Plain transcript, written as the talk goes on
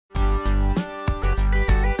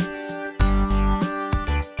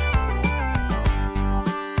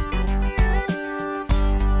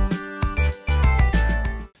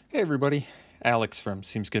everybody, Alex from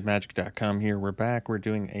SeemsGoodMagic.com here. We're back. We're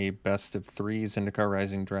doing a best of three Zendikar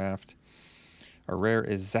Rising draft. Our rare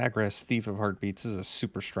is Zagras, Thief of Heartbeats. This is a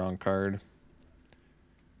super strong card.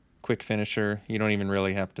 Quick finisher. You don't even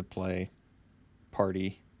really have to play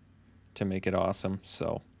party to make it awesome.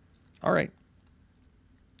 So, alright.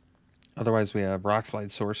 Otherwise, we have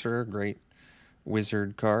Rockslide Sorcerer, great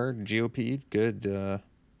wizard card. GOP, good,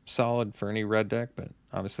 solid for any red deck, but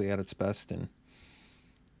obviously at its best in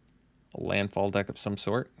a landfall deck of some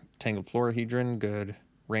sort. Tangled Florahedron, good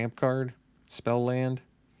ramp card. Spell land.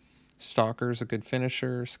 Stalker's a good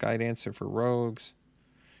finisher. Skydancer for rogues.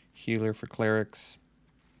 Healer for clerics.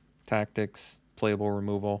 Tactics, playable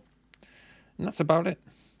removal. And that's about it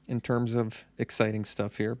in terms of exciting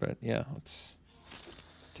stuff here. But yeah, let's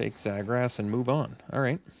take Zagras and move on. All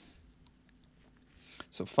right.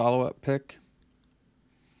 So follow-up pick.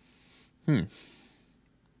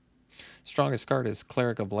 Strongest card is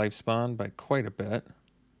Cleric of Lifespawn by quite a bit.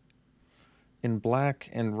 In black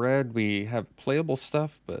and red, we have playable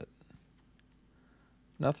stuff, but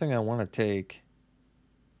nothing I want to take.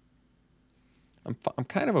 I'm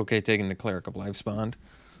kind of okay taking the Cleric of Lifespawn,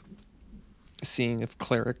 seeing if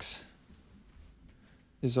Clerics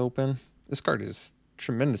is open. This card is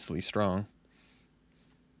tremendously strong.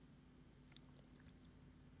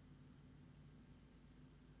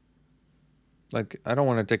 Like, I don't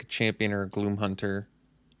want to take a Champion or a Gloom Hunter.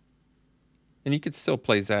 And you could still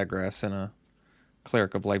play Zagras in a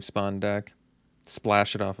Cleric of Lifespawn deck.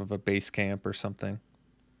 Splash it off of a base camp or something.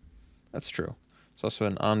 That's true. There's also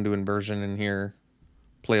an Onduin version in here.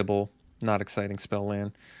 Playable, not exciting spell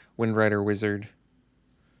land. Windrider Wizard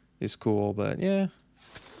is cool, but yeah.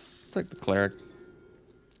 Take the Cleric.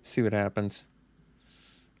 See what happens.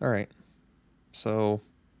 Alright. So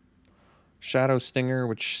Shadow Stinger,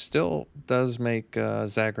 which still does make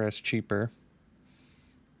Zagras cheaper.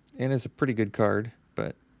 And is a pretty good card,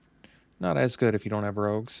 but not as good if you don't have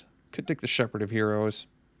rogues. Could take the Shepherd of Heroes.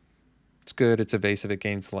 It's good, it's evasive, it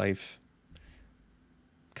gains life.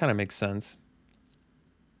 Kind of makes sense.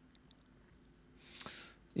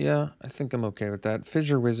 Yeah, I think I'm okay with that.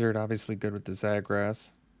 Fissure Wizard, obviously good with the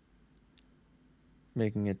Zagras.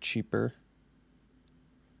 Making it cheaper.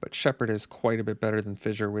 But Shepherd is quite a bit better than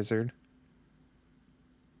Fissure Wizard.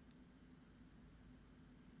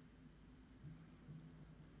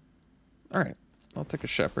 Alright, I'll take a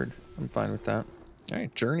Shepherd. I'm fine with that.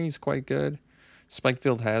 Alright, Journey's quite good.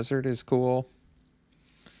 Spikefield Hazard is cool.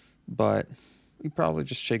 But you probably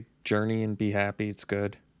just take Journey and be happy. It's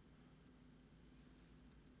good.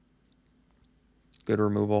 Good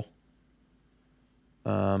removal.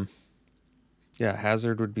 Yeah,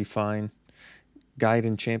 Hazard would be fine. Guide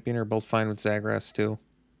and Champion are both fine with Zagras too.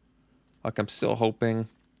 Like, I'm still hoping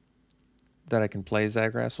that I can play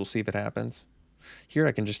Zagras. We'll see if it happens. Here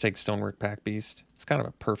I can just take Stonework Pack Beast. It's kind of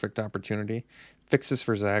a perfect opportunity. Fixes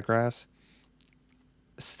for Zagras.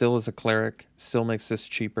 Still is a Cleric. Still makes this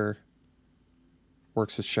cheaper.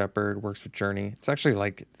 Works with Shepherd. Works with Journey. It's actually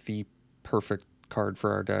like the perfect card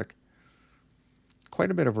for our deck. Quite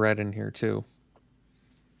a bit of red in here too.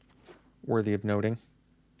 Worthy of noting.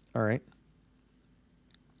 Alright.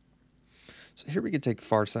 So here we could take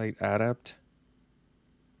Farsight Adept.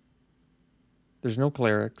 There's no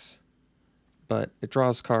Clerics, but it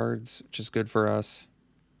draws cards, which is good for us.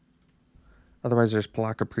 Otherwise, there's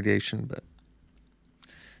Block of Predation, but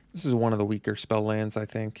this is one of the weaker spell lands, I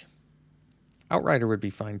think. Outrider would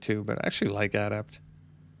be fine too, but I actually like Adept.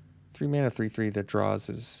 3 mana, 3/3 that draws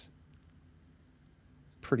is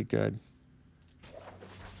pretty good.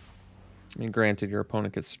 I mean, granted, your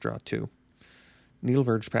opponent gets to draw 2.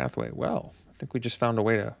 Needleverge Pathway. Well, I think we just found a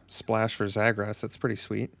way to splash for Zagras. That's pretty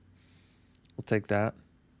sweet. We'll take that.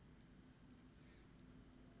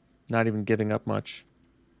 Not even giving up much.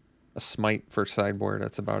 A Smite for sideboard.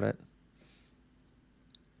 That's about it.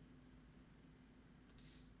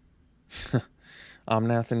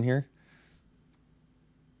 Omnath in here.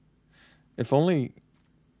 If only...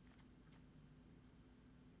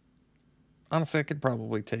 Honestly, I could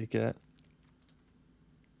probably take it.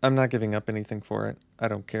 I'm not giving up anything for it. I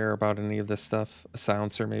don't care about any of this stuff. A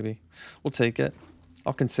Silencer, maybe. We'll take it.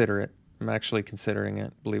 I'll consider it. I'm actually considering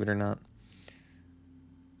it, believe it or not.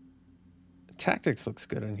 Tactics looks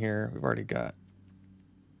good in here. We've already got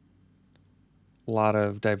a lot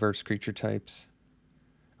of diverse creature types.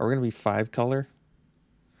 Are we going to be 5 color?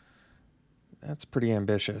 That's pretty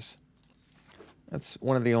ambitious. That's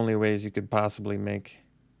one of the only ways you could possibly make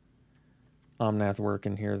Omnath work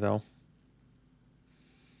in here, though.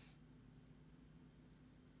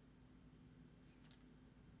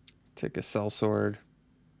 Take a Sellsword.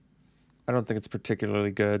 I don't think it's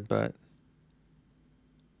particularly good, but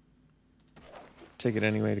take it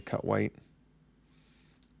anyway to cut white.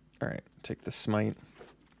 Alright, take the Smite.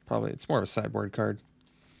 Probably, it's more of a sideboard card.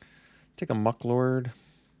 Take a Mucklord,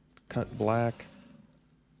 cut black.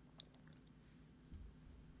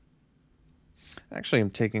 Actually, I'm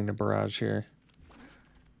taking the Barrage here.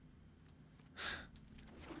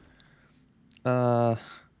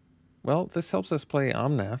 Well, this helps us play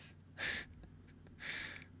Omnath.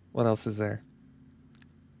 What else is there?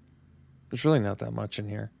 There's really not that much in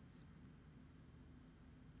here.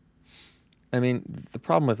 I mean, the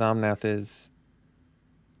problem with Omnath is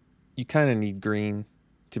you kind of need green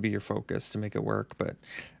to be your focus to make it work, but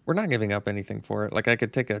we're not giving up anything for it. Like, I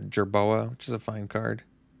could take a Jerboa, which is a fine card.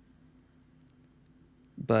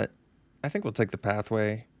 But I think we'll take the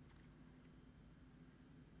Pathway.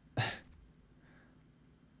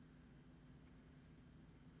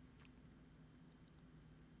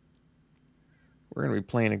 We're going to be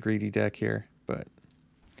playing a greedy deck here, but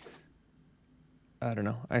I don't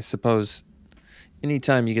know. I suppose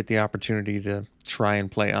anytime you get the opportunity to try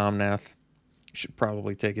and play Omnath, you should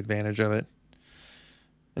probably take advantage of it.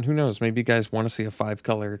 And who knows, maybe you guys want to see a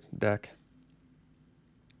 5-color deck.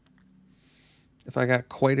 If I got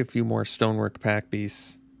quite a few more Stonework Pack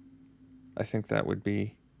Beasts, I think that would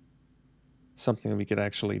be something that we could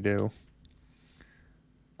actually do.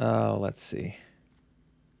 Let's see.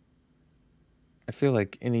 I feel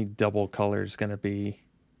like any double color is going to be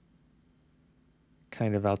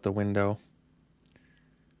kind of out the window.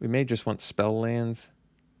 We may just want spell lands,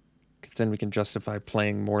 because then we can justify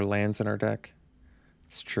playing more lands in our deck.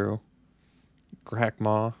 It's true.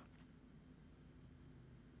 Grakmaw.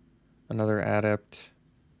 Another Adept.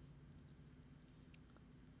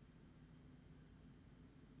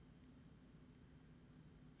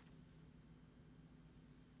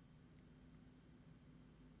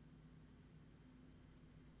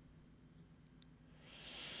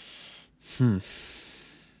 I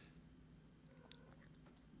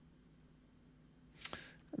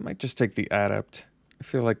might just take the Adept. I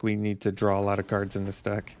feel like we need to draw a lot of cards in this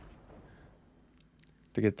deck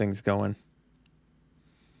to get things going.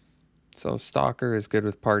 So Stalker is good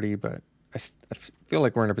with Party, but I feel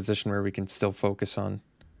like we're in a position where we can still focus on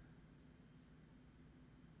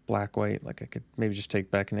black-white. Like, I could maybe just take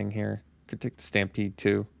Beckoning here. Could take the Stampede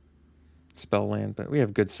too. Spell land, but we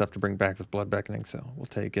have good stuff to bring back with Blood Beckoning, so we'll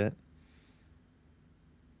take it.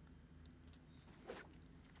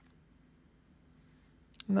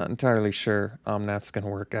 I'm not entirely sure Omnath's going to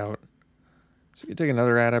work out. So we can take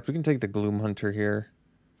another Adept. We can take the Gloom Hunter here,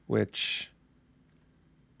 which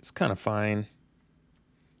is kind of fine.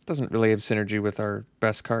 Doesn't really have synergy with our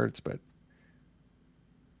best cards, but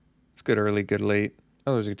it's good early, good late.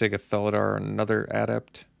 Otherwise, we could take a Felidar or another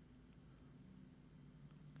Adept.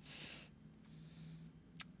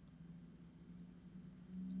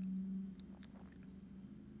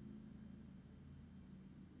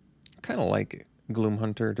 Kind of like Gloom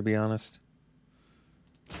Hunter, to be honest.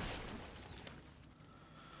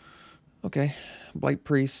 Okay, Blight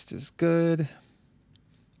Priest is good.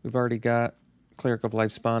 We've already got Cleric of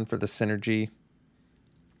Lifespawn for the synergy.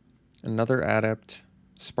 Another Adept.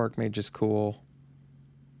 Spark Mage is cool.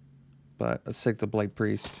 But let's take the Blight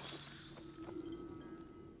Priest.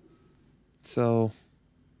 So,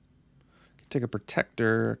 can take a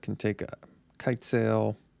Protector, can take a Kite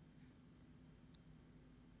Sail.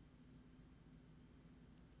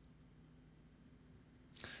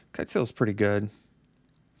 Kite Sail is pretty good.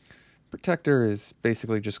 Protector is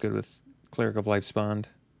basically just good with Cleric of Lifespawn.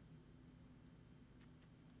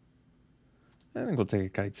 I think we'll take a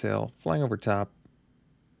Kite Sail. Flying over top,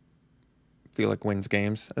 feel like wins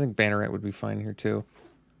games. I think Banneret would be fine here too.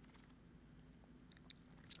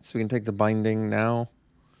 So we can take the Binding now.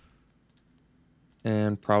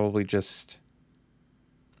 And probably just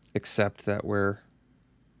accept that we're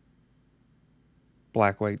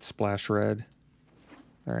black-white splash red.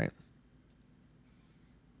 Alright.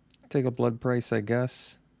 Take a Blood Price, I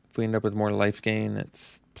guess. If we end up with more life gain,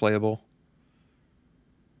 it's playable.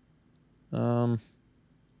 We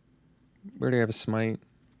already have a Smite.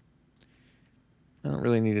 I don't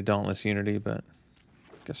really need a Dauntless Unity, but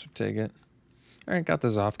I guess we'll take it. Alright, got the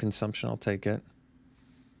Zoff consumption, I'll take it.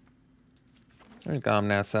 Alright,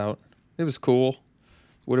 Omnath's out. It was cool.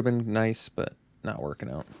 Would have been nice, but not working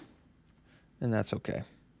out. And that's okay.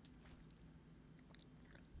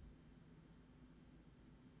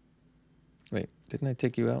 Wait, didn't I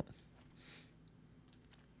take you out?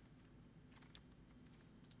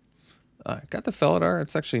 Got the Felidar.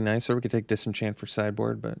 It's actually nice, or we could take Disenchant for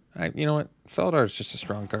sideboard, but you know what? Felidar is just a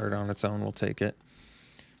strong card on its own. We'll take it.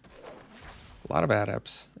 A lot of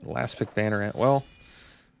Adepts. Last pick Banneret. Well,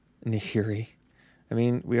 Nihiri. I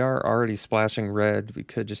mean, we are already splashing red. We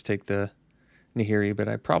could just take the Nahiri, but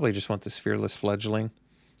I probably just want this Fearless Fledgling.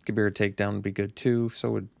 Kabir Takedown would be good too.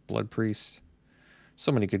 So would Blood Priest.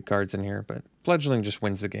 So many good cards in here, but Fledgling just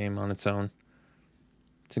wins the game on its own.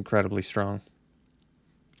 It's incredibly strong.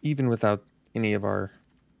 Even without any of our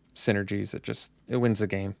synergies, it wins the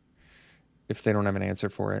game if they don't have an answer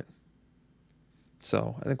for it.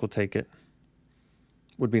 So I think we'll take it.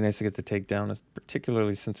 Would be nice to get the takedown,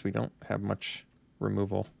 particularly since we don't have much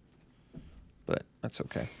removal. But that's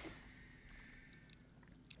okay.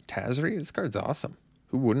 Tazri, this card's awesome.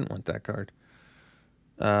 Who wouldn't want that card?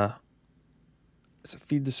 There's a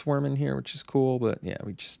Feed the Swarm in here, which is cool, but yeah,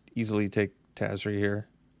 we just easily take Tazri here.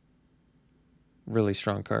 Really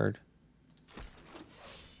strong card.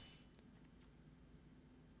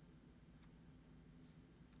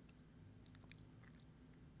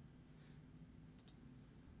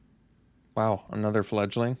 Wow, another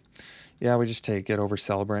Fledgling. Yeah, we just take it over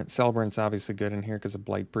Celebrant. Celebrant's obviously good in here because of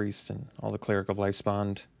Blight Priest and all the Cleric of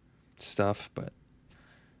Lifespawn stuff, but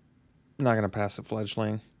I'm not going to pass a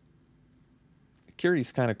Fledgling.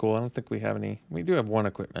 Curie's kind of cool. I don't think we have any. We do have one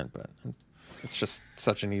equipment, but it's just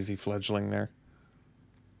such an easy Fledgling there.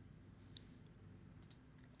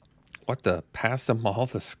 What the? Past them all,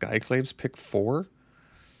 the Skyclaves pick 4?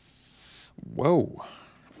 Whoa.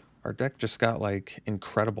 Our deck just got, like,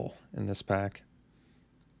 incredible in this pack.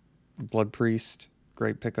 Blood Priest,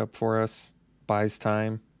 great pickup for us. Buys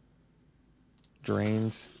time.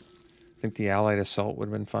 Drains. I think the Allied Assault would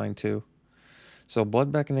have been fine, too. So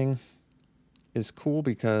Blood Beckoning is cool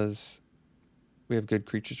because we have good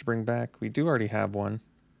creatures to bring back. We do already have one.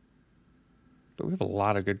 But we have a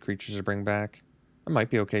lot of good creatures to bring back. I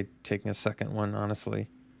might be okay taking a second one, honestly.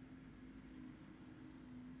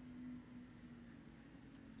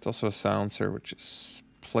 It's also a Silencer, which is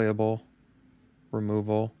playable.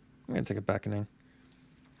 Removal. I'm going to take a Beckoning.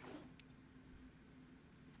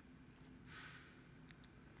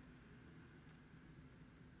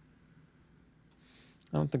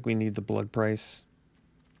 I don't think we need the blood price.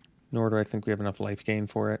 Nor do I think we have enough life gain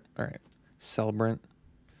for it. Alright. Celebrant.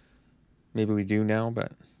 Maybe we do now,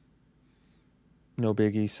 but no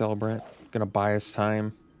biggie. Celebrant. Gonna buy us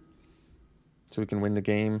time so we can win the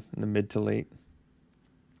game in the mid to late.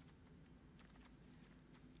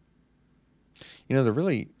 You know, the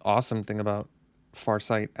really awesome thing about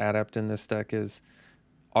Farsight Adept in this deck is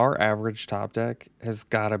our average top deck has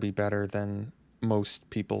got to be better than most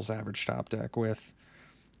people's average top deck, with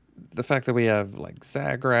the fact that we have like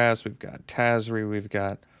Zagras, we've got Tazri, we've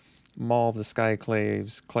got Maul of the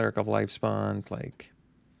Skyclaves, Cleric of Lifespawn. Like,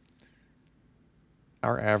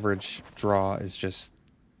 our average draw is just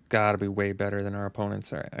got to be way better than our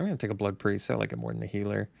opponents. All right, I'm going to take a Blood Priest. I like it more than the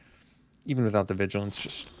Healer. Even without the Vigilance,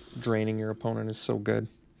 just draining your opponent is so good.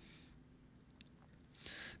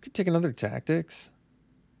 Could take another Tactics.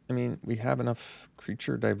 I mean, we have enough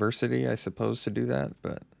creature diversity, I suppose, to do that,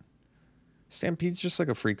 but Stampede's just like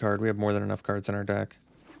a free card. We have more than enough cards in our deck.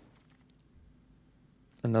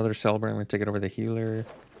 Another Celebrant. I'm going to take it over the Healer.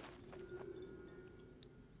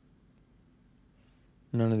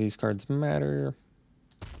 None of these cards matter.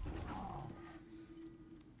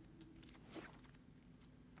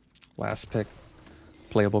 Last pick.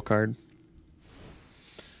 Playable card.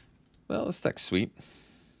 Well, this deck's sweet.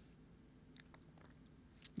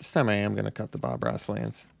 This time I am going to cut the Bob Ross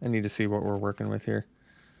lands. I need to see what we're working with here.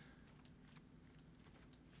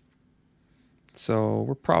 So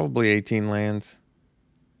we're probably 18 lands.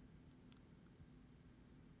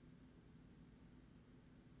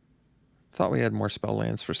 Thought we had more spell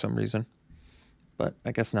lands for some reason, but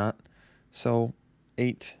I guess not. So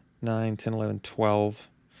 8, 9, 10, 11, 12.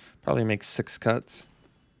 Probably make 6 cuts.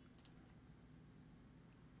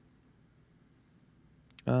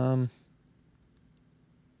 I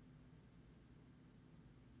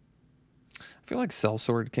feel like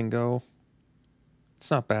Sellsword can go. It's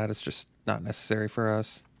not bad. It's just not necessary for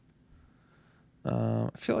us. I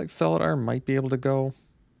feel like Felidar might be able to go.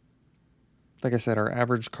 Like I said, our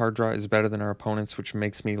average card draw is better than our opponents, which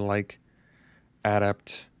makes me like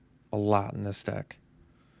Adept a lot in this deck.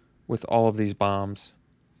 With all of these bombs,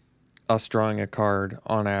 us drawing a card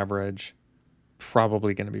on average,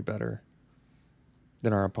 probably going to be better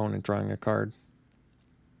than our opponent drawing a card.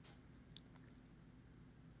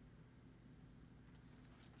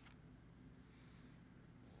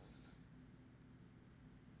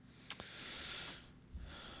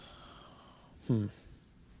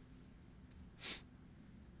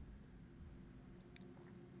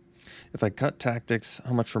 If I cut Tactics,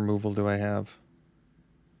 how much removal do I have?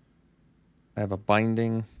 I have a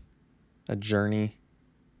Binding, a Journey,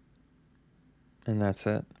 and that's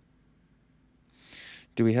it.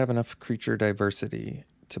 Do we have enough creature diversity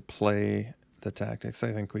to play the tactics?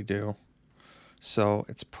 I think we do. So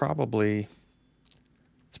it's probably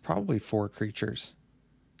 4 creatures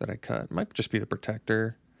that I cut. It might just be the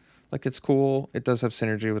protector. Like, it's cool. It does have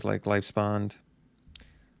synergy with like Lifespawn.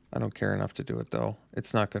 I don't care enough to do it though.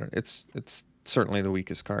 It's not gonna. It's certainly the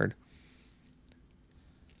weakest card.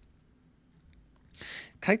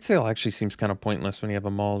 Kite Sail actually seems kind of pointless when you have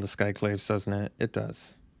a Maul of the Skyclaves, doesn't it? It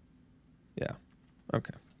does. Yeah.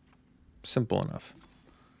 Okay. Simple enough.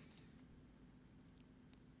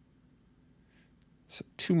 So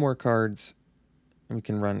 2 more cards, and we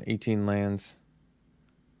can run 18 lands.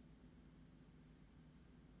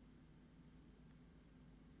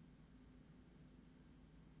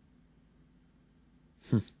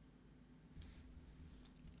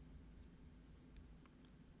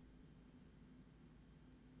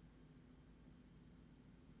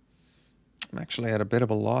 I'm actually at a bit of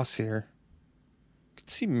a loss here. Could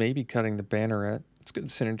see maybe cutting the Banneret. It's good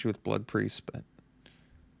synergy with Blood Priest, but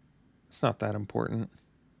it's not that important.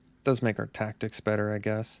 It does make our tactics better, I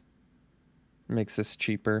guess. It makes this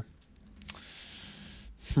cheaper.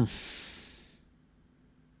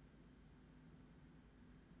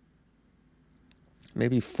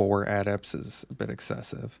 Maybe 4 Adepts is a bit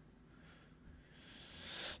excessive.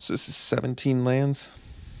 So this is 17 lands.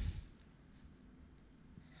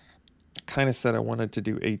 Kind of said I wanted to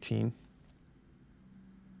do 18.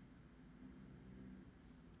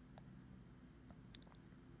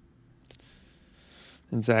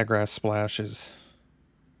 And Zagras Splash is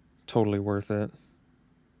totally worth it.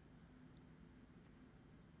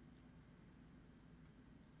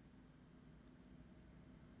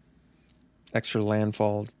 Extra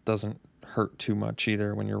landfall doesn't hurt too much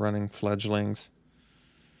either when you're running fledglings.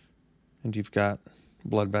 And you've got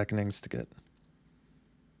Blood Beckonings to get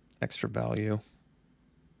extra value.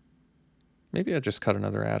 Maybe I just cut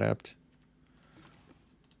another Adept.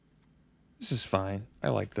 This is fine. I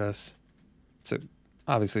like this. It's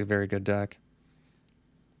obviously a very good deck.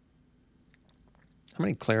 How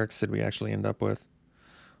many clerics did we actually end up with?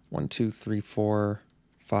 1, 2, 3, 4,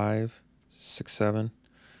 5, 6, 7,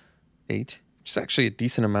 8. Which is actually a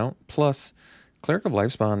decent amount. Plus, Cleric of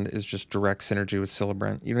Lifespawn is just direct synergy with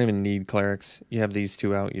Celebrant. You don't even need clerics. You have these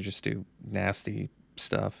 2 out. You just do nasty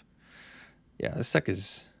stuff. Yeah, this deck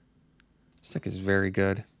is very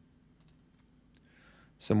good.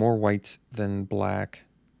 So more white than black.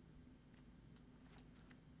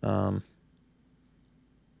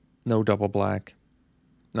 No double black.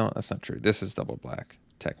 No, that's not true. This is double black,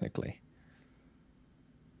 technically.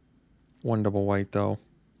 1 double white, though.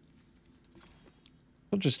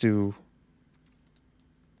 We'll just do...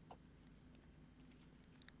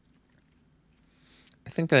 I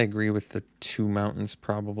think I agree with the 2 mountains,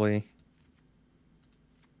 probably.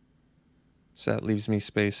 So that leaves me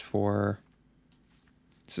space for...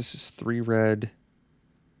 So this is 3 red...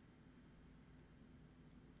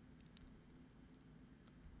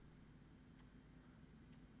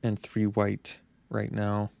 and 3 white right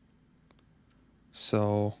now.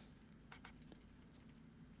 So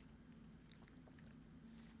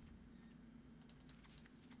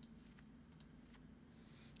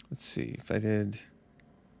let's see if I did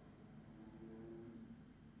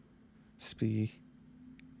speed.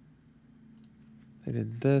 If I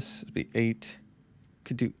did this, it'd be 8.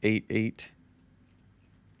 Could do 8, 8.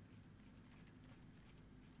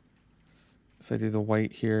 If I do the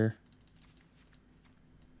white here,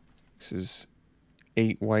 this is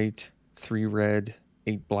 8 white, 3 red,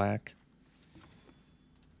 8 black.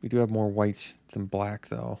 We do have more white than black,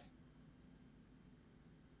 though.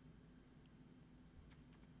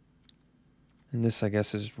 And this, I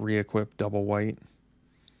guess, is re-equip double white.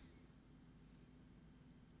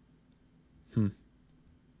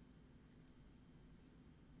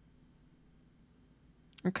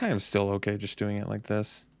 I'm kind of still okay just doing it like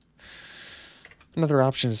this. Another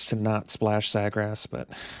option is to not splash Zagras, but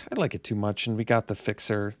I like it too much, and we got the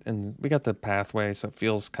fixer, and we got the pathway, so it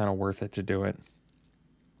feels kind of worth it to do it.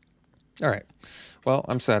 All right. Well,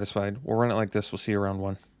 I'm satisfied. We'll run it like this. We'll see you around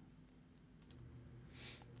 1.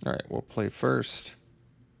 All right, we'll play first.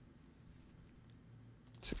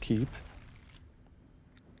 It's a keep.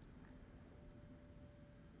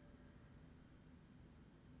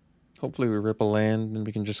 Hopefully we rip a land, and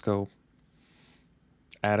we can just go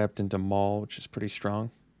Adept into Maul, which is pretty strong.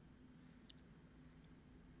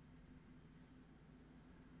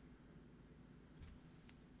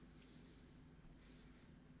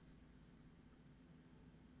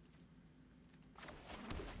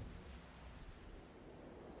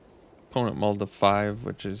 Opponent mulled to 5,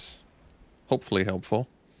 which is hopefully helpful.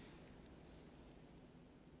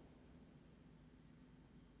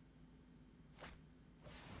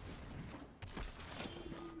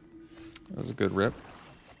 was a good rip.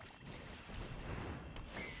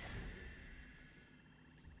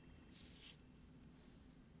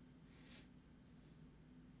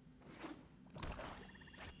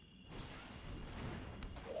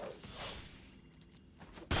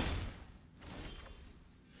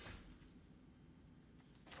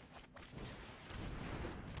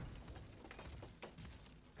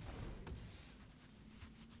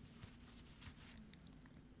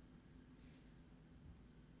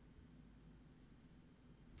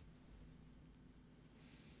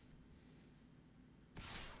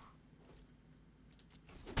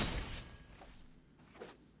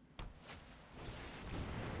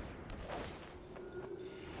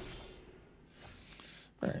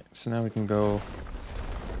 Alright, so now we can go.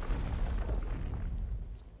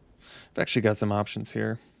 I've actually got some options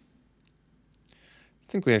here. I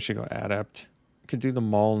think we actually go Adept. Could do the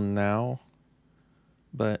Maul now,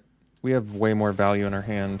 but we have way more value in our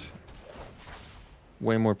hand.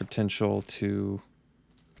 Way more potential to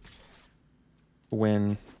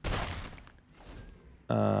win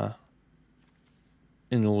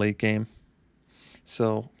in the late game.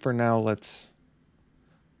 So for now,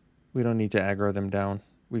 we don't need to aggro them down.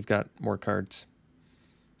 We've got more cards.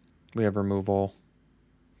 We have removal.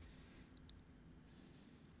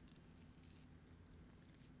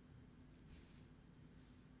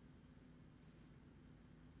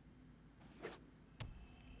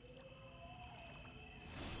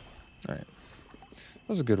 All right. That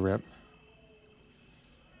was a good rip.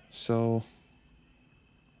 So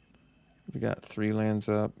we got 3 lands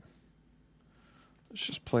up. Let's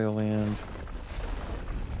just play a land.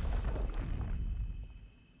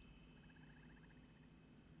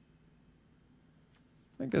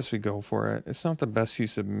 I guess we go for it. It's not the best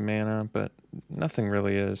use of mana, but nothing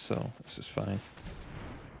really is, so this is fine.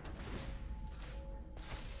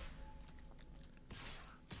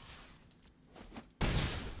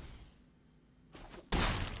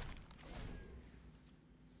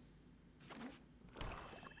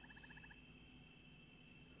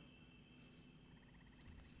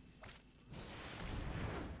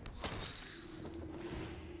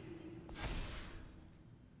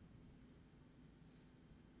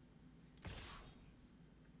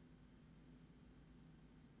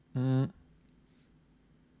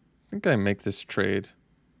 I think I make this trade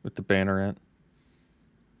with the Banneret.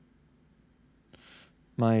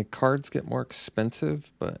 My cards get more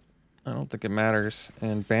expensive, but I don't think it matters.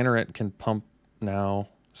 And Banneret can pump now,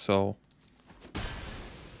 so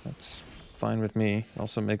that's fine with me.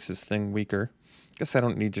 Also makes his thing weaker. Guess I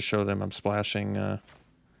don't need to show them I'm splashing.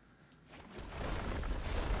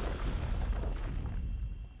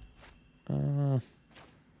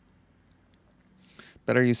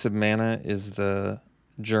 Better use of mana is the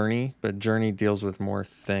Journey, but Journey deals with more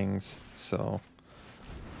things, so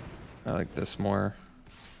I like this more.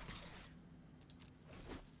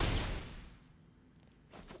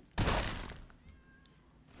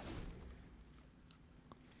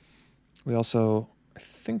 We also, I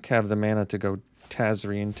think, have the mana to go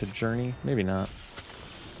Tazreen to Journey. Maybe not.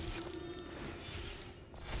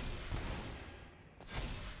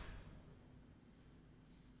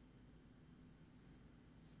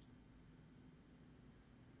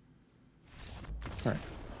 All right.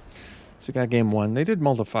 So we got game 1. They did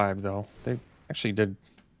mull to 5, though. They actually did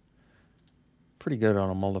pretty good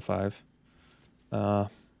on a mull to 5.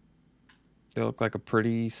 They look like a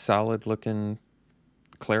pretty solid-looking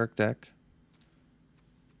cleric deck.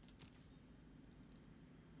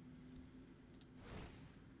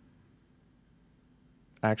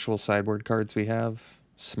 Actual sideboard cards we have.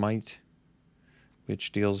 Smite,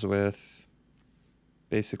 which deals with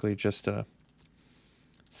basically just a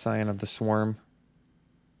Scion of the Swarm.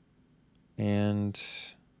 And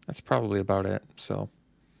that's probably about it. So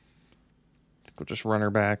I think we'll just run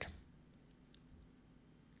her back.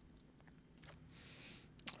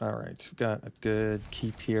 All right, we've got a good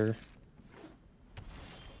keep here.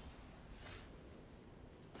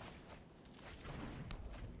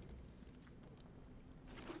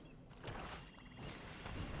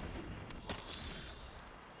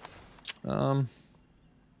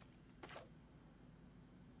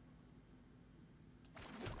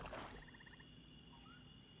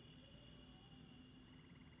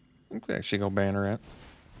 I think we actually go Banneret.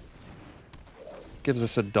 Gives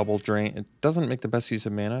us a double drain. It doesn't make the best use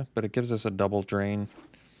of mana, but it gives us a double drain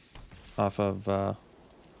off of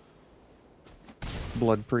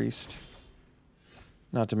Blood Priest.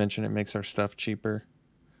 Not to mention it makes our stuff cheaper.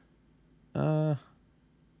 Yeah,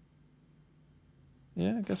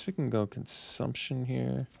 I guess we can go Consumption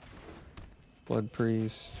here. Blood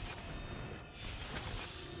Priest.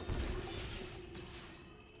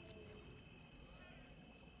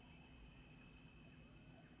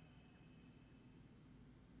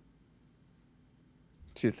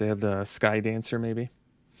 See if they have the Sky Dancer, maybe.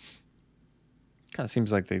 Kind of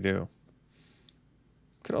seems like they do.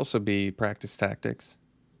 Could also be practice tactics.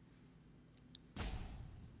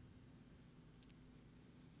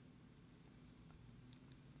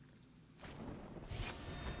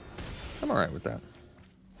 I'm alright with that.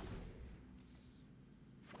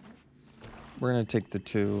 We're going to take the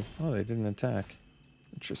 2. Oh, they didn't attack.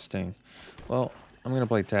 Interesting. Well, I'm going to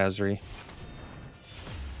play Tazri.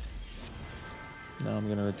 Now I'm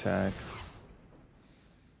going to attack.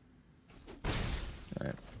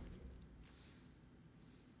 Alright.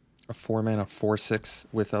 A 4-mana 4/6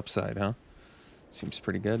 with upside, huh? Seems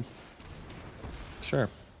pretty good. Sure.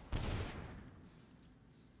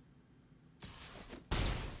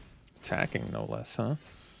 Attacking, no less, huh?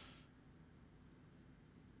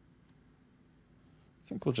 I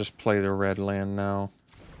think we'll just play the red land now.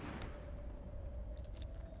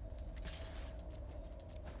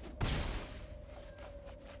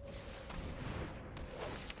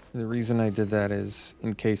 The reason I did that is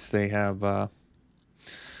in case they have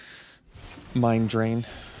Mind Drain.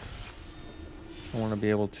 I want to be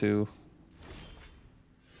able to...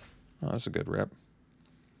 Oh, that's a good rep.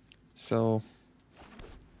 So...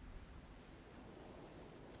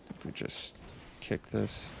 I think we just kick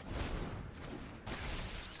this.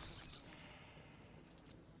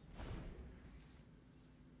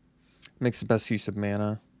 Makes the best use of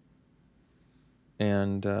mana.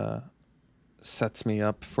 And sets me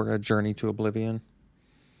up for a Journey to Oblivion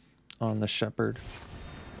on the Shepherd.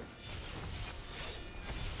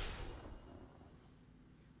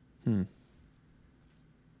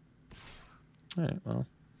 Alright, well.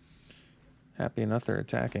 Happy enough they're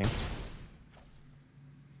attacking.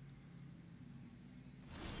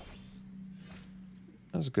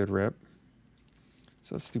 That was a good rip.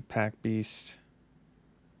 So let's do Pack Beast.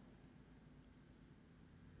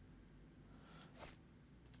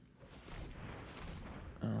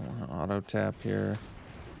 I don't want to auto tap here.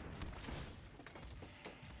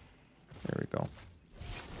 There we go.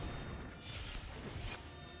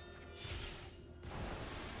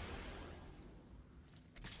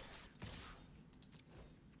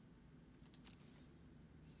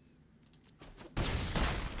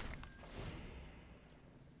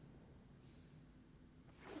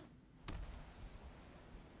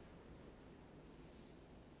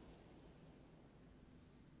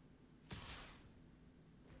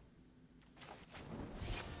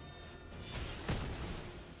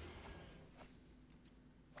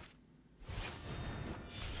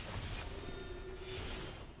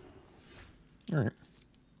 All right.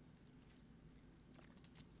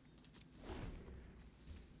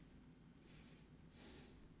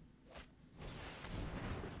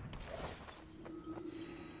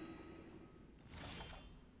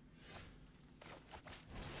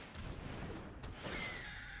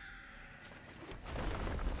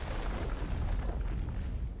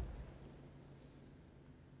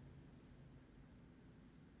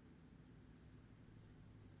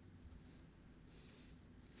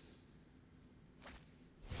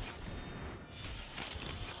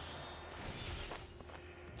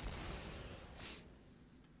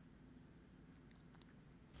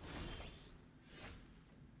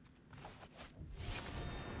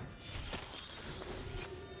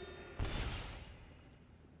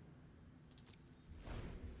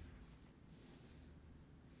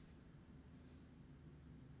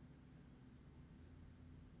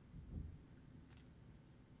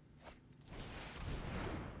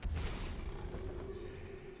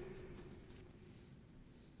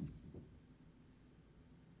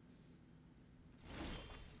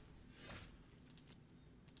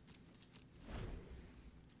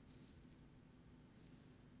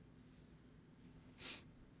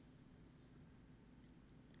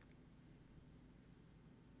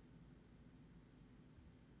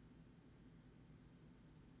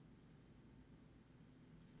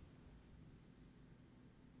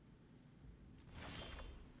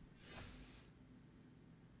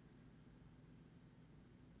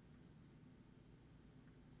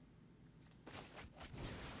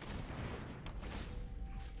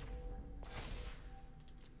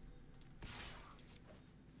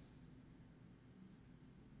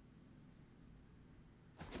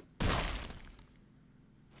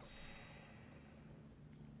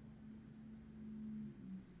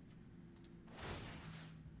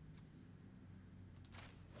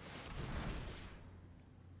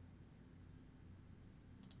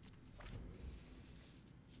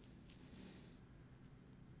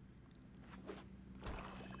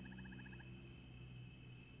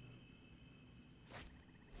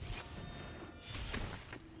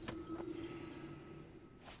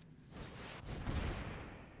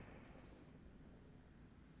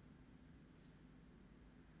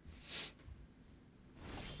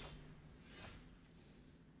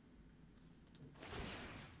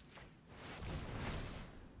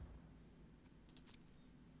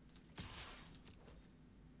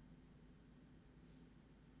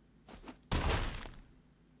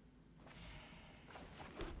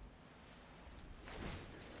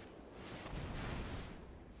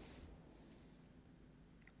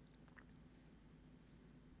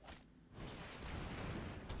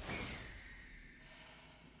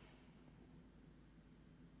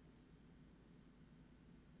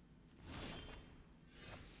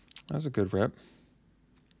 That was a good rip.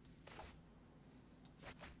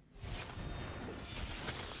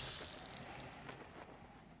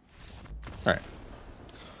 All right.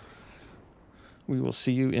 We will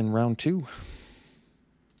see you in round 2.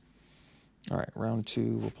 All right, round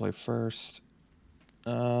 2, we'll play first.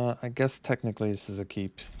 I guess technically this is a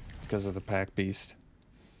keep because of the pack beast.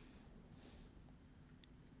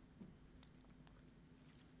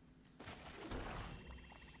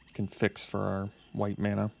 Can fix for our white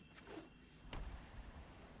mana.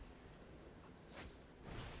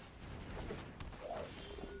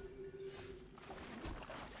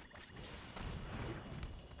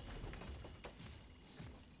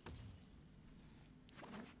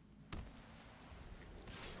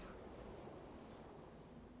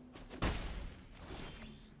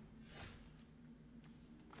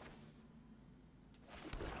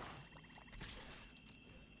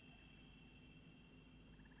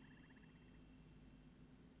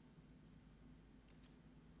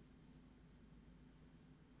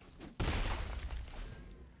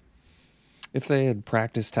 If they had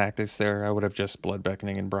practiced tactics there, I would have just Blood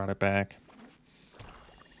Beckoning and brought it back.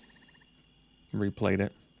 Replayed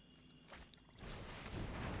it.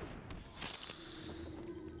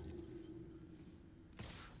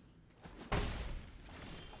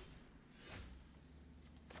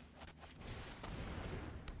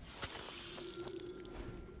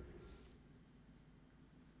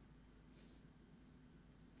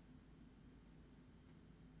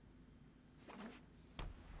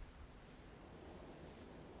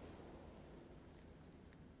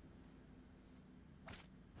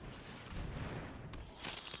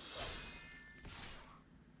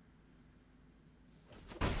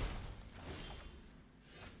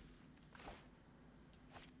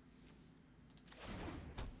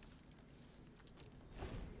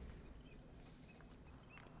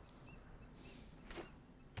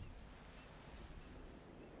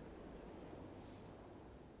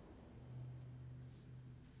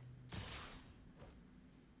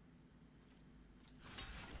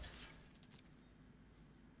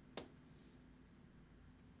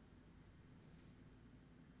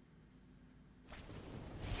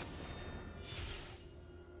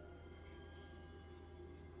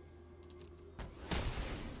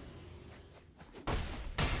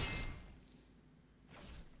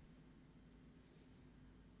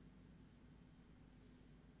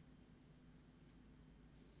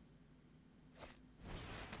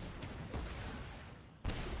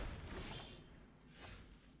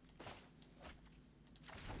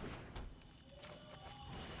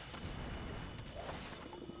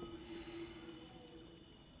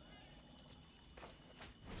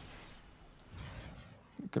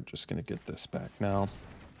 I think I'm just going to get this back now.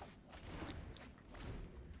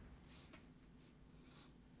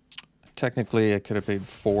 Technically, I could have paid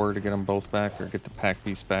 4 to get them both back or get the pack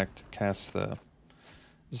beast back to cast the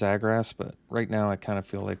Zagras, but right now I kind of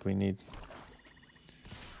feel like we need...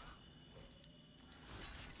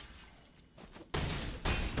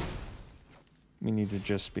 We need to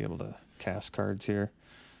just be able to cast cards here.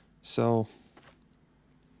 So...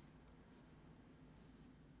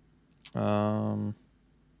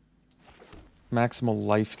 maximal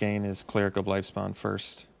life gain is Cleric of Lifespawn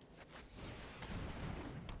first.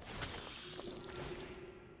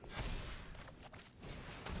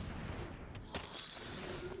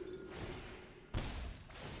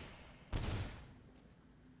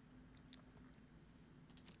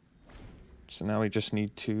 So now we just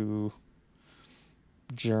need to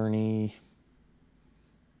journey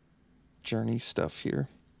stuff here.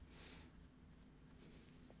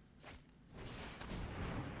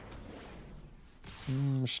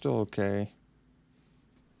 We're still okay.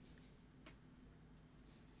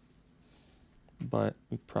 But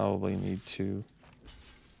we probably need to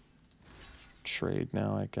trade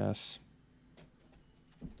now, I guess.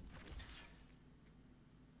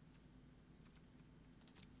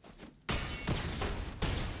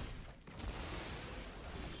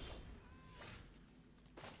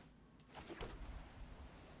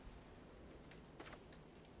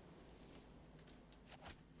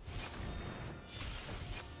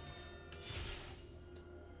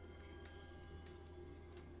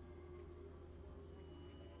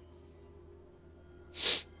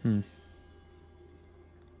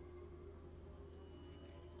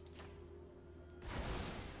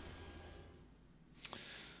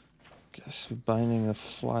 Guess we're binding a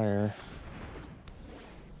flyer.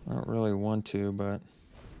 I don't really want to, but...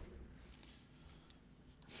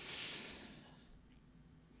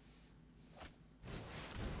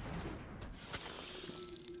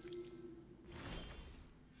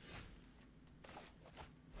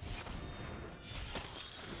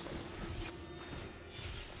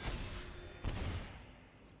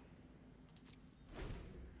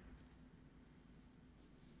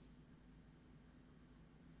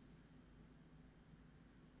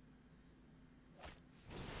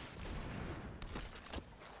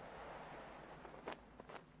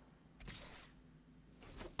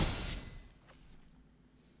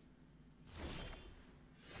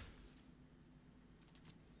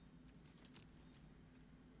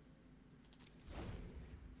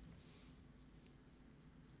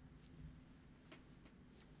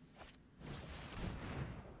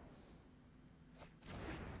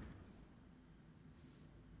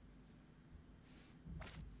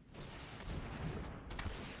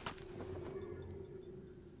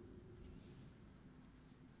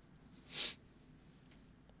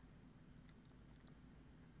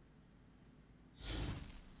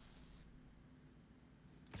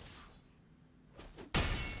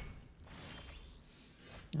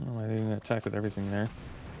 Oh, I didn't attack with everything there.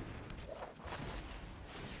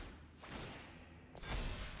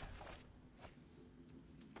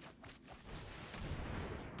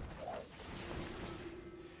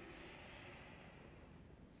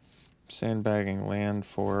 Sandbagging land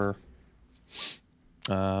for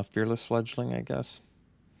Fearless Fledgling, I guess.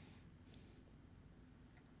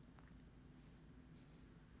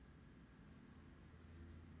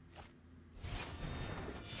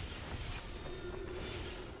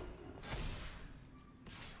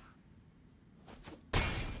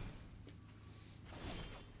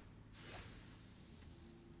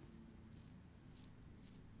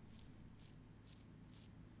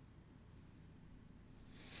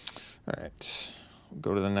 Alright,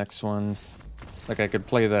 go to the next one. Like, I could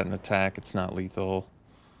play that in attack, it's not lethal.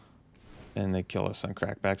 And they kill us on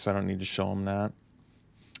crackback, so I don't need to show them that.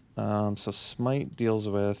 So Smite deals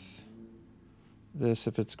with this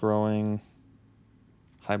if it's growing.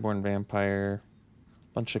 Highborn Vampire.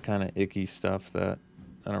 Bunch of kind of icky stuff that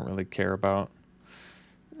I don't really care about.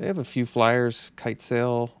 They have a few flyers. Kite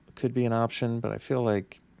Sail could be an option, but I feel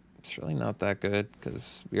like it's really not that good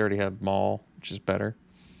because we already have Maul, which is better.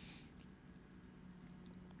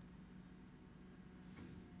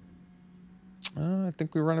 I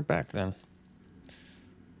think we run it back then.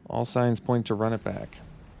 All signs point to run it back.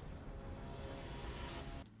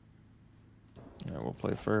 Yeah, we'll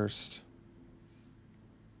play first.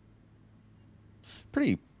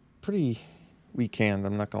 Pretty weak hand,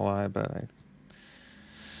 I'm not gonna lie, but I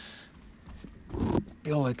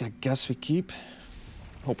feel like I guess we keep.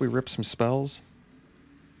 Hope we rip some spells.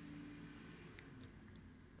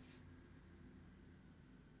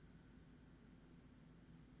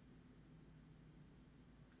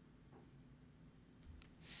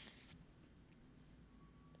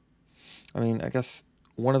 I mean, I guess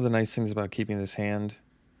one of the nice things about keeping this hand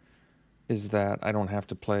is that I don't have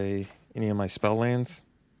to play any of my spell lands.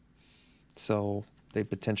 So they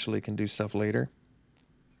potentially can do stuff later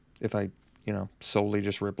if I, you know, solely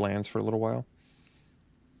just rip lands for a little while.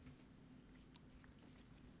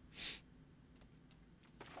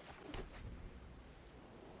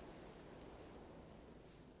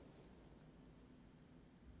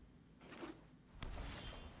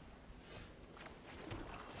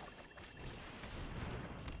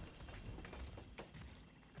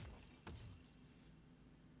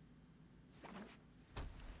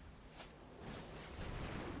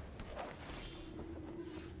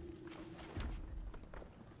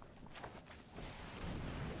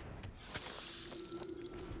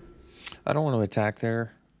 I don't want to attack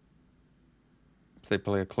there if they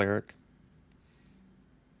play a cleric.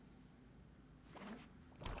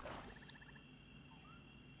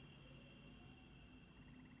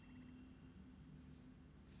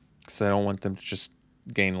 Because I don't want them to just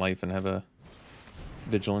gain life and have a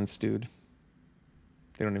vigilance dude.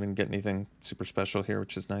 They don't even get anything super special here,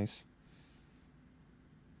 which is nice.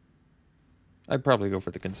 I'd probably go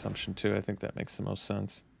for the consumption too. I think that makes the most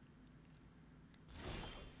sense.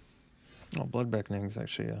 Oh, Blood Beckoning is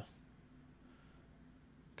actually a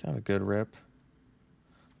kind of a good rip.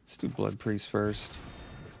 Let's do Blood Priest first.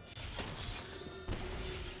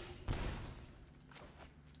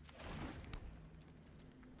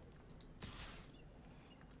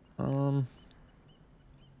 Alright.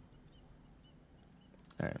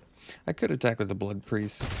 I could attack with the Blood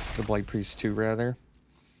Priest, the Blight Priest too, rather.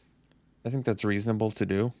 I think that's reasonable to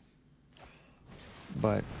do.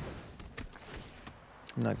 But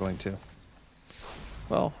I'm not going to.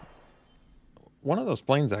 Well, one of those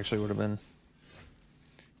planes actually would have been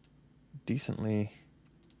decently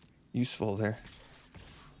useful there.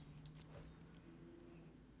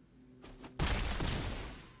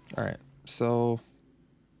 Alright, so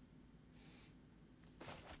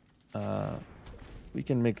we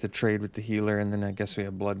can make the trade with the healer, and then I guess we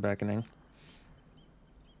have Blood Beckoning.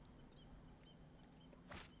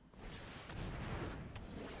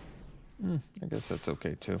 I guess that's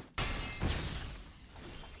okay too.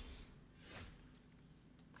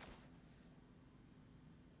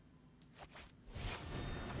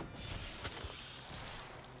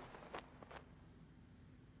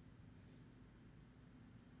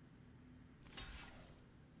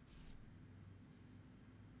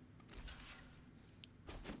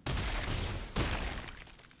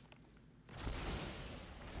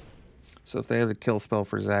 So if they have the kill spell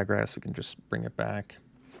for Zagras, we can just bring it back,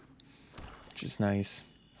 which is nice.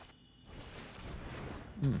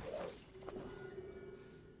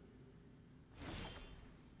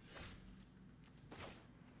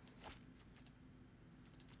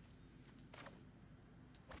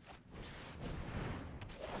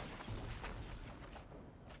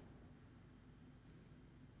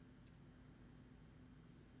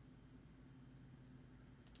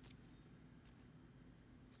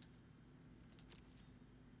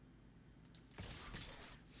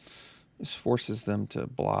 This forces them to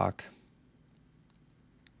block.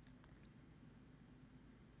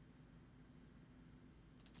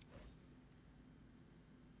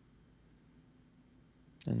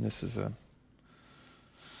 And this is a...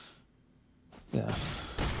 yeah,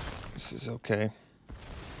 this is okay.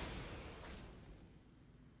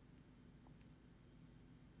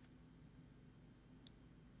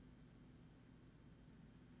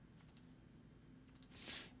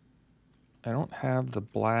 I don't have the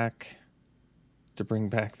black to bring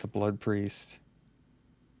back the Blood Priest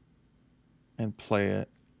and play it,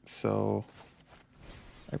 so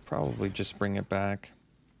I probably just bring it back.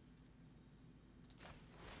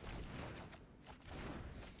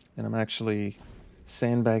 And I'm actually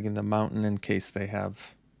sandbagging the mountain in case they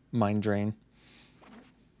have Mind Drain.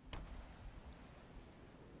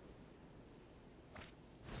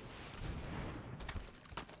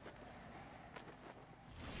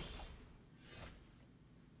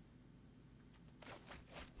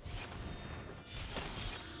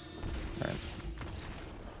 Alright.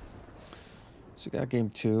 So we got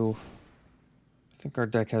game 2. I think our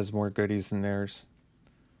deck has more goodies than theirs.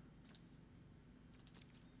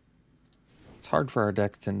 It's hard for our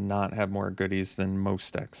deck to not have more goodies than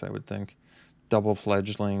most decks, I would think. Double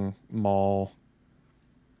Fledgling, Maul,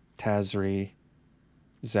 Tazri,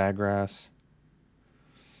 Zagras.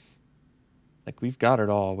 Like, we've got it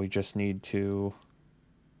all. We just need to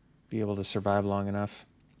be able to survive long enough.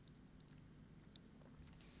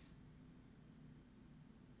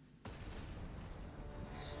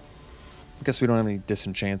 I guess we don't have any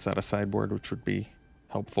disenchants out of sideboard, which would be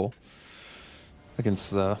helpful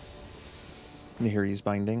against the Nihiri's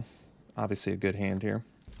Binding. Obviously a good hand here.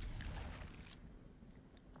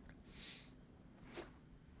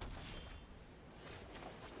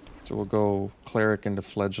 So we'll go Cleric into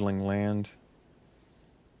Fledgling Land.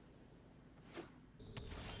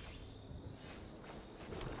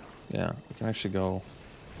 Yeah, we can actually go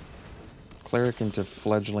Cleric into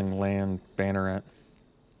Fledgling Land, Banneret.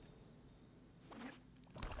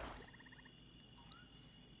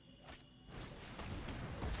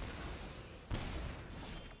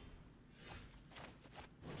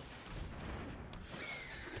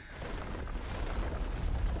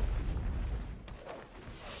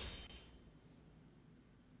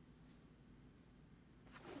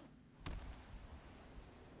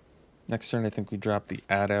 Next turn, I think we drop the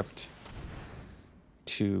Adept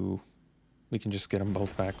to... we can just get them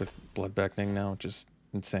both back with Blood Beckoning now, which is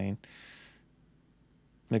insane.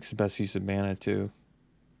 Makes the best use of mana, too.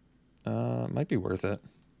 Might be worth it.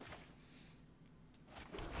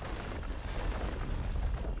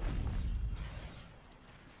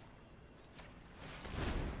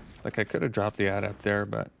 Like, I could have dropped the Adept there,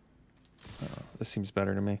 but this seems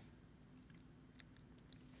better to me.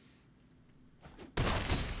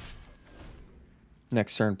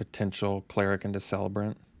 Next turn, potential Cleric into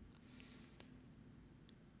Celebrant.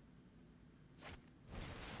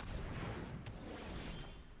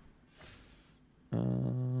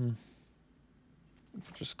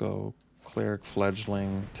 Just go Cleric,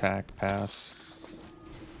 Fledgling, attack, pass.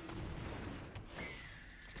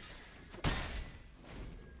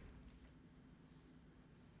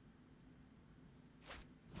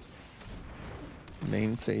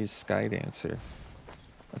 Main phase Sky Dancer.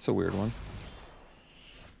 That's a weird one.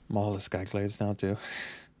 Maul the Skyclaves now too.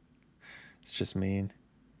 It's just mean.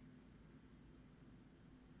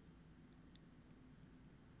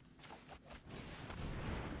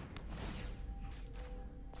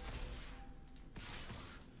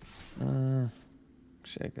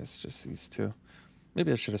 Actually, I guess just these two.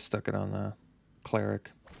 Maybe I should have stuck it on the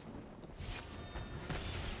Cleric.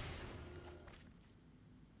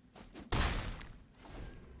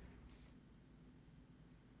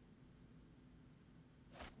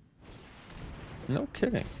 No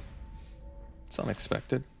kidding. It's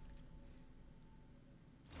unexpected.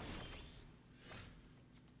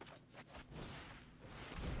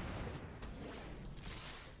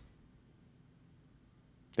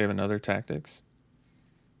 They have another tactics.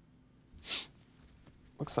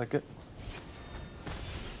 Looks like it.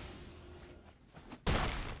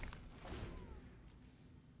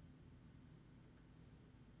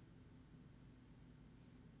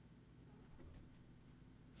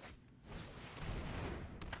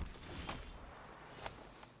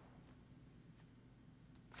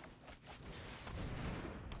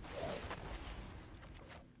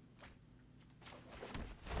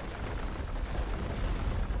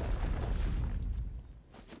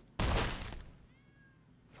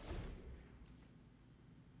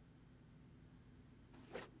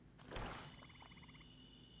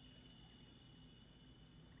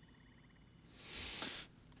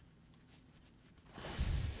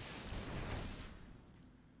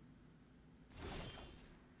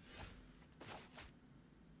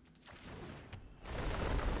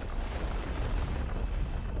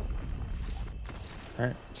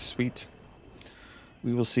 Alright, sweet.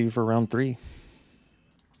 We will see you for round 3.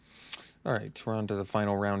 Alright, we're on to the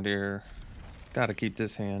final round here. Gotta keep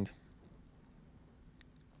this hand.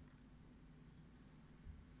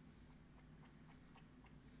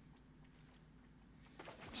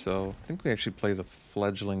 So, I think we actually play the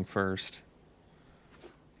fledgling first.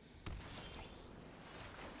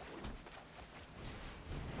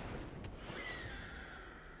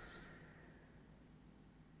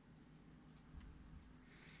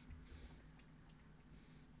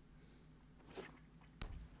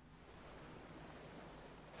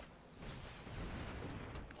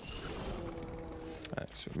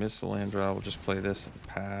 Alright, so we missed the land draw. We'll just play this and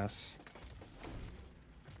pass.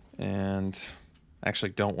 And I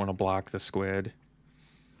actually don't want to block the squid,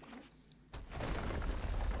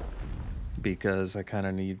 because I kind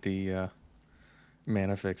of need the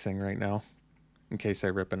mana fixing right now in case I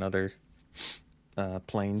rip another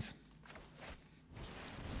plains.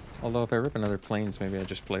 Although if I rip another plains, maybe I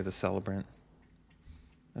just play the celebrant.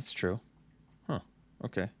 That's true. Huh,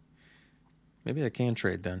 okay. Maybe I can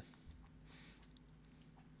trade then.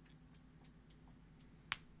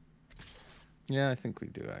 Yeah, I think we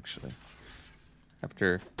do actually.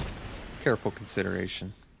 After careful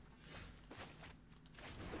consideration.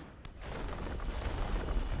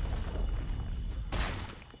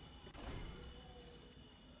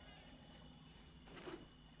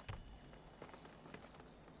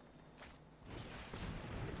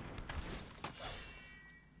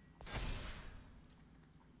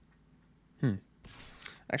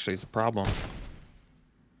 Actually, it's a problem.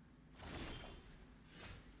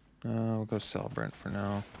 We'll go celebrant for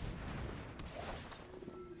now.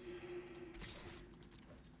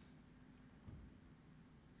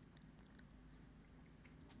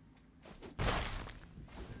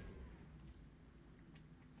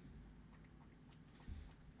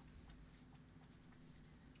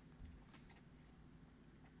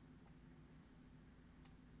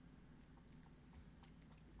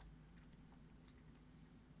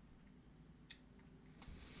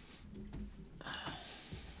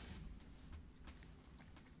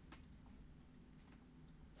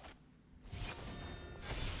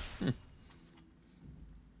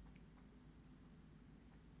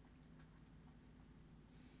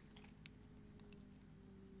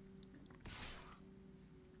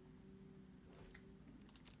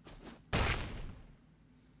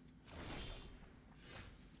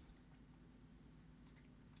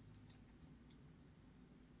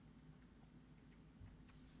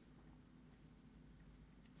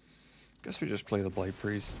 Guess we just play the Blight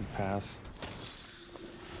Priest and pass.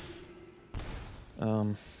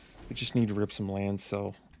 We just need to rip some lands,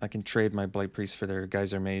 so I can trade my Blight Priest for their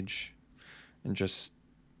Geyser Mage and just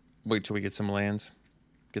wait till we get some lands.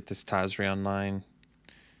 Get this Tazri online.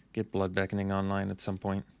 Get Blood Beckoning online at some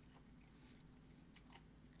point.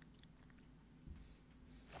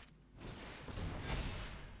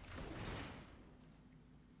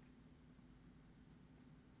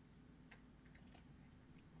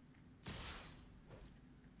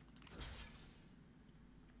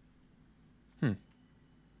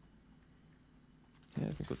 Yeah,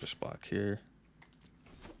 I think we'll just block here.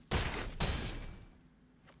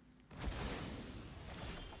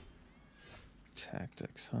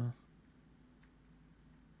 Tactics, huh?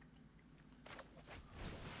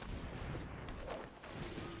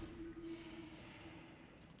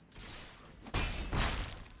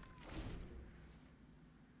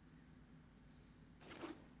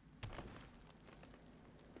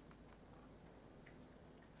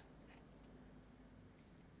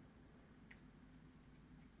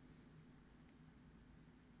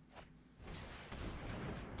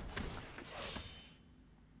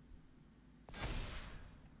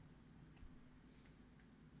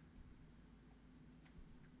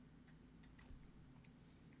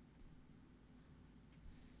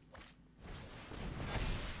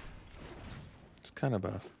 It's kind of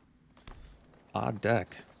a odd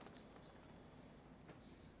deck.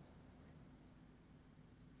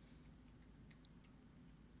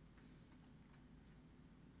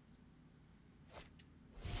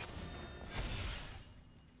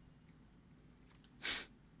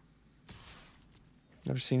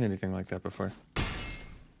 Never seen anything like that before.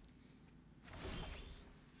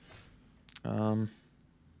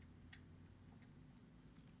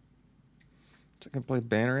 So I can play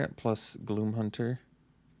Banneret plus Gloomhunter.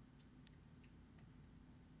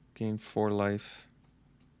 Gain 4 life.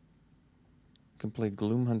 Can play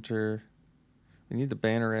Gloomhunter. We need the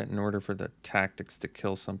Banneret in order for the tactics to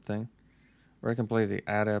kill something. Or I can play the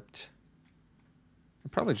Adept. I'll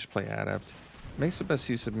probably just play Adept. Makes the best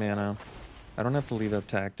use of mana. I don't have to leave up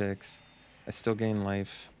tactics. I still gain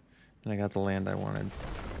life, and I got the land I wanted.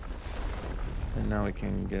 And now we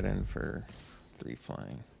can get in for 3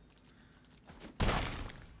 flying.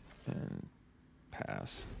 And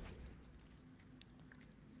pass.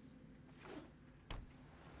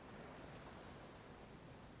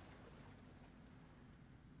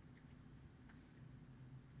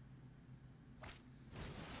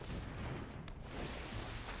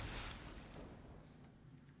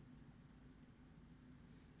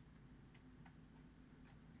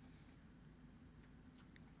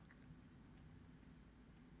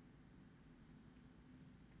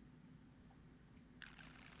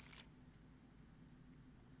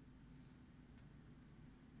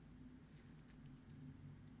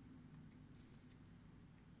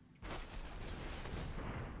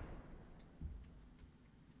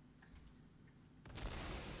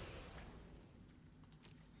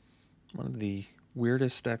 One of the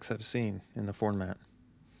weirdest decks I've seen in the format.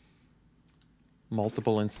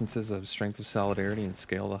 Multiple instances of Strength of Solidarity and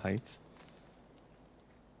Scale the Heights.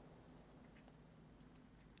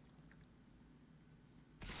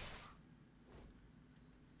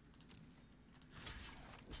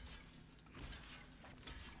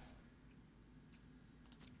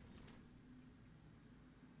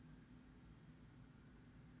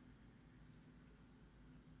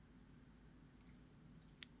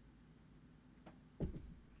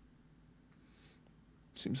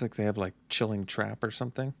 Seems like they have like Chilling Trap or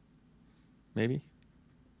something. Maybe.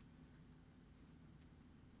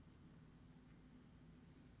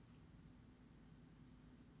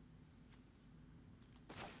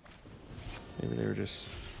 Maybe they were just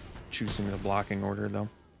choosing the blocking order though.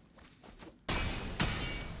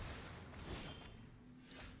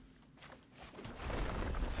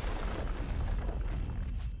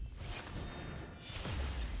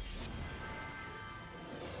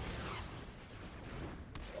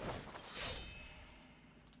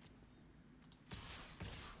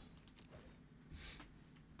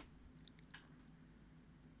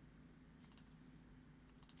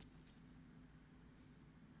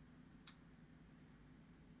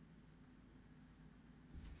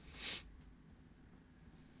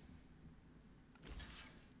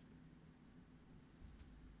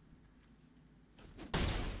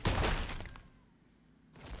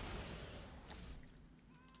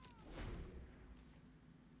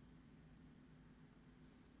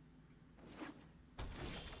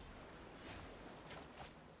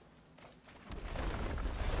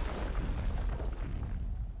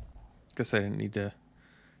 Guess I didn't need to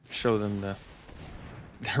show them the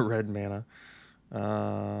red mana.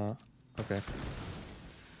 Okay.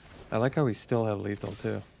 I like how we still have lethal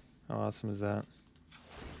too. How awesome is that?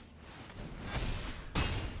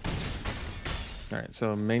 Alright,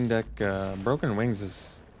 so main deck, Broken Wings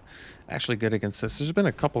is actually good against this. There's been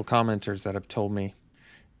a couple commenters that have told me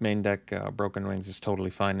main deck Broken Wings is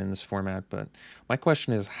totally fine in this format, but my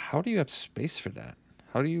question is, how do you have space for that?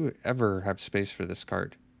 How do you ever have space for this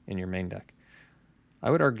card in your main deck? I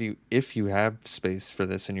would argue if you have space for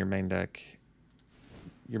this in your main deck's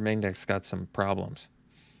got some problems.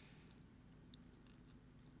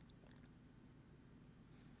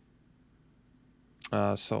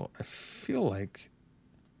 So I feel like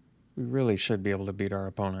we really should be able to beat our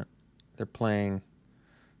opponent. They're playing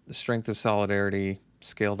the Strength of Solidarity,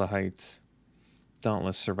 Scale the Heights,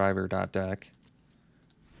 Dauntless Survivor deck,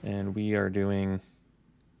 and we are doing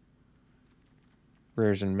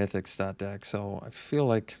Rares and Mythics deck. So I feel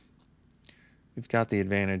like we've got the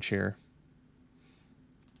advantage here.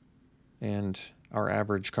 And our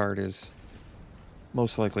average card is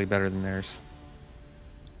most likely better than theirs.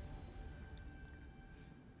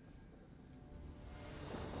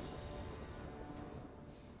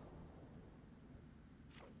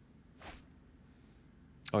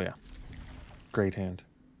 Oh yeah. Great hand.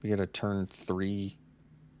 We get a turn 3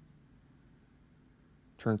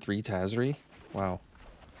 Tazri? Wow.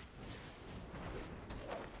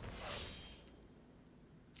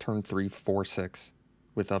 Turn 3 4/6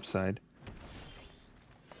 with upside.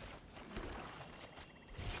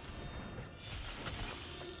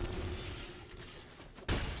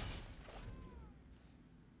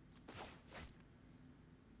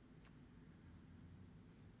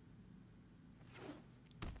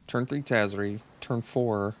 Turn 3 Tazri, turn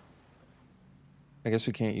 4. I guess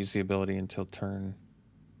we can't use the ability until turn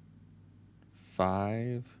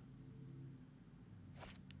 5.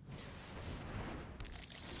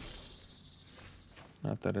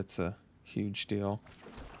 Not that it's a huge deal.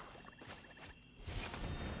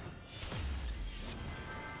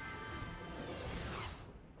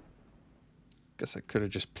 Guess I could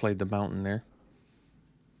have just played the mountain there.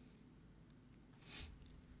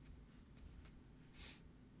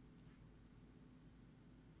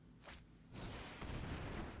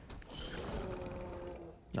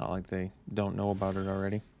 Not like they don't know about it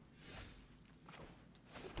already.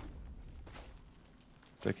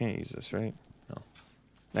 They can't use this, right? No.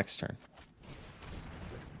 Next turn.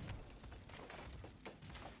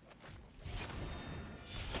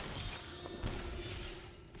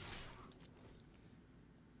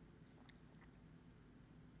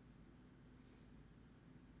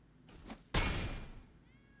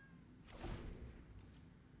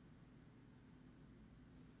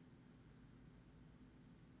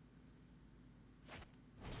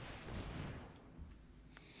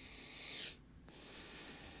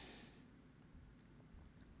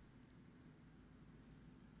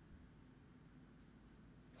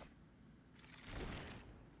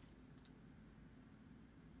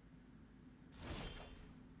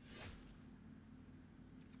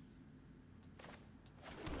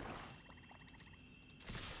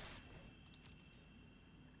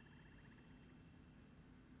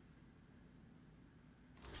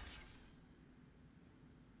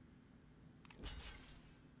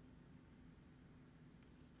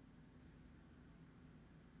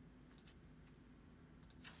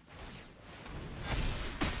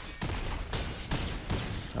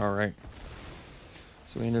 All right.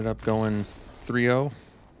 So we ended up going 3-0.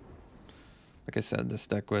 Like I said, this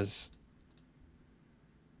deck was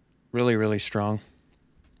really, really strong.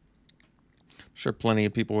 I'm sure plenty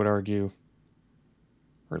of people would argue,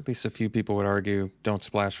 or at least a few people would argue, don't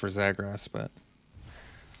splash for Zagras, but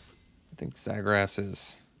I think Zagras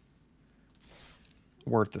is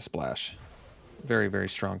worth the splash. Very, very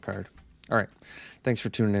strong card. All right. Thanks for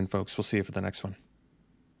tuning in, folks. We'll see you for the next one.